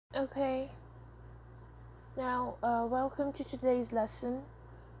Okay, now welcome to today's lesson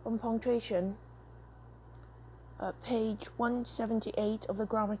on punctuation, page 178 of the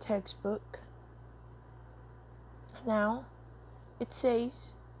grammar textbook. Now, it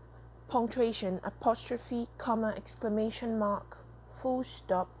says punctuation, apostrophe, comma, exclamation mark, full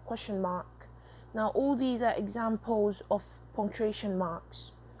stop, question mark. Now, all these are examples of punctuation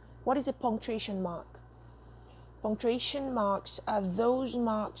marks. What is a punctuation mark? Punctuation marks are those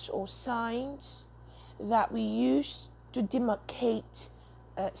marks or signs that we use to demarcate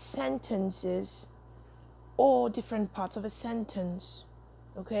sentences or different parts of a sentence.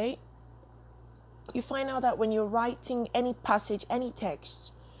 Okay? You find out that when you're writing any passage, any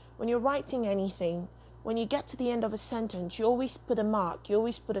text, when you're writing anything, when you get to the end of a sentence, you always put a mark, you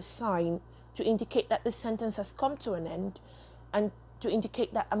always put a sign to indicate that the sentence has come to an end, and to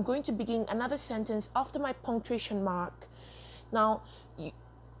indicate that I'm going to begin another sentence after my punctuation mark. Now,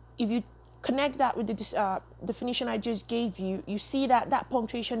 if you connect that with the definition I just gave you, you see that that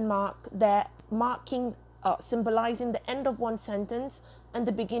punctuation mark there, marking, symbolizing the end of one sentence and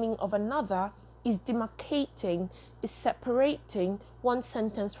the beginning of another, is demarcating, is separating one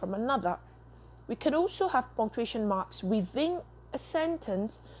sentence from another. We can also have punctuation marks within a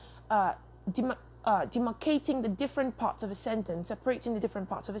sentence, demarcating the different parts of a sentence, separating the different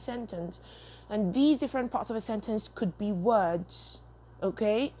parts of a sentence. And these different parts of a sentence could be words,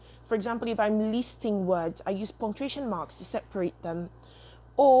 okay? For example, if I'm listing words, I use punctuation marks to separate them.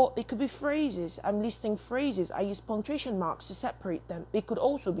 Or they could be phrases. I'm listing phrases, I use punctuation marks to separate them. They could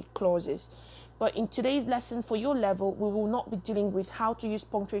also be clauses. But in today's lesson for your level, we will not be dealing with how to use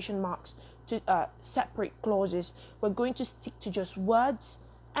punctuation marks to separate clauses. We're going to stick to just words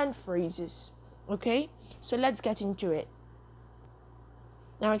and phrases. Okay, so let's get into it.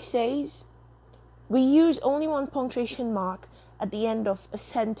 Now it says, we use only one punctuation mark at the end of a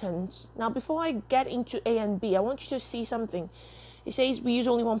sentence. Now before I get into A and B, I want you to see something. It says we use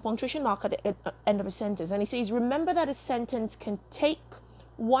only one punctuation mark at the end of a sentence. And it says, remember that a sentence can take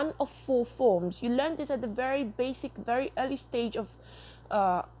one of four forms. You learned this at the very basic, very early stage of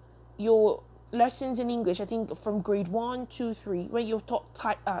your lessons in English, I think from grade 1, 2, 3, when you're taught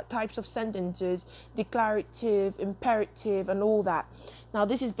types of sentences, declarative, imperative, and all that. Now,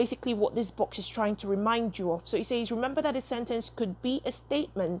 this is basically what this box is trying to remind you of. So it says, remember that a sentence could be a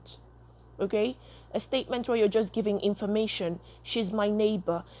statement, okay? A statement where you're just giving information. She's my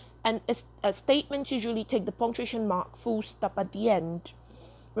neighbor. And a statement usually take the punctuation mark, full stop at the end.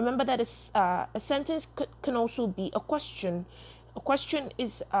 Remember that a sentence can also be a question. A question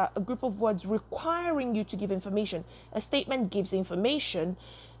is a group of words requiring you to give information. A statement gives information.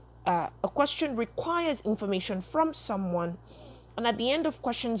 A question requires information from someone. And at the end of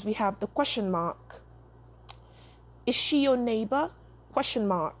questions, we have the question mark. Is she your neighbor? Question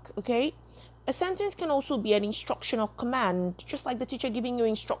mark, okay? A sentence can also be an instruction or command, just like the teacher giving you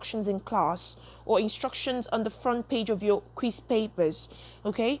instructions in class or instructions on the front page of your quiz papers,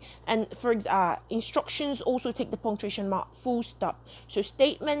 okay? And for instructions also take the punctuation mark, full stop. So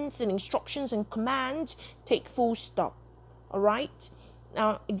statements and instructions and commands take full stop, all right?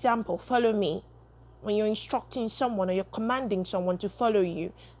 Now, example, follow me. When you're instructing someone or you're commanding someone to follow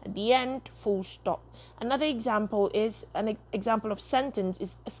you, at the end, full stop. Another example is, an example of sentence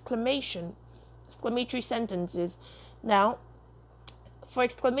is exclamation. Exclamatory sentences. Now, for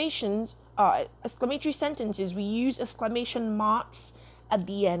exclamatory sentences, we use exclamation marks at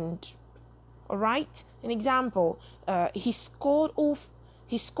the end. All right. An example: he scored all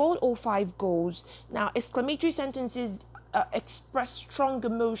 5 goals. Now, exclamatory sentences express strong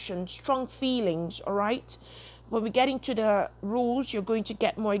emotion, strong feelings. All right. When we get into the rules, you're going to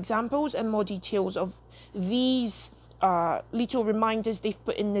get more examples and more details of these little reminders they've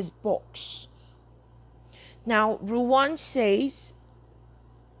put in this box. Now, rule 1 says,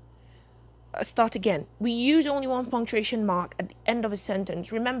 start again. We use only one punctuation mark at the end of a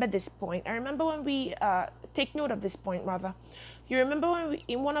sentence. Remember this point. I remember when we, take note of this point rather. You remember when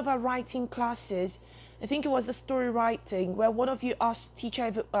in one of our writing classes, I think it was the story writing, where one of you asked me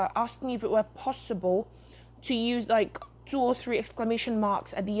if it were possible to use like 2 or 3 exclamation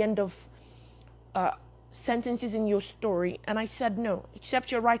marks at the end of sentences in your story. And I said no,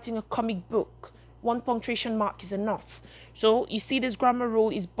 except you're writing a comic book. 1 punctuation mark is enough. So you see, this grammar rule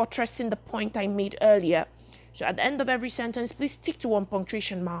is buttressing the point I made earlier. So at the end of every sentence, please stick to 1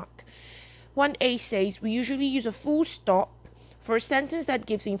 punctuation mark. 1A says we usually use a full stop for a sentence that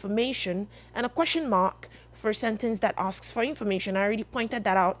gives information and a question mark for a sentence that asks for information. I already pointed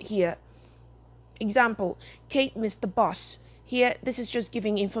that out here. Example, Kate missed the bus. Here, this is just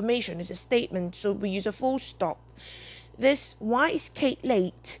giving information. It's a statement, so we use a full stop. This, why is Kate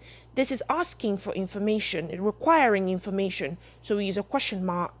late? This is asking for information, requiring information. So we use a question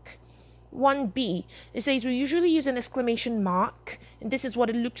mark. 1b, it says we usually use an exclamation mark, and this is what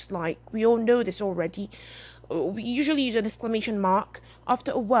it looks like. We all know this already. We usually use an exclamation mark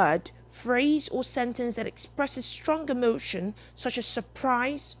after a word, phrase, or sentence that expresses strong emotion, such as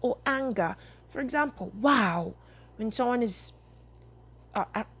surprise or anger. For example, wow, when someone is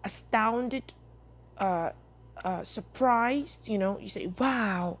astounded, surprised, you say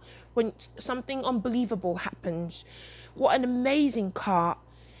wow. When something unbelievable happens, what an amazing car,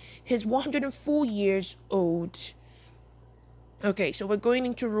 he's 104 years old. Okay, so we're going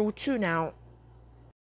into rule 2 now.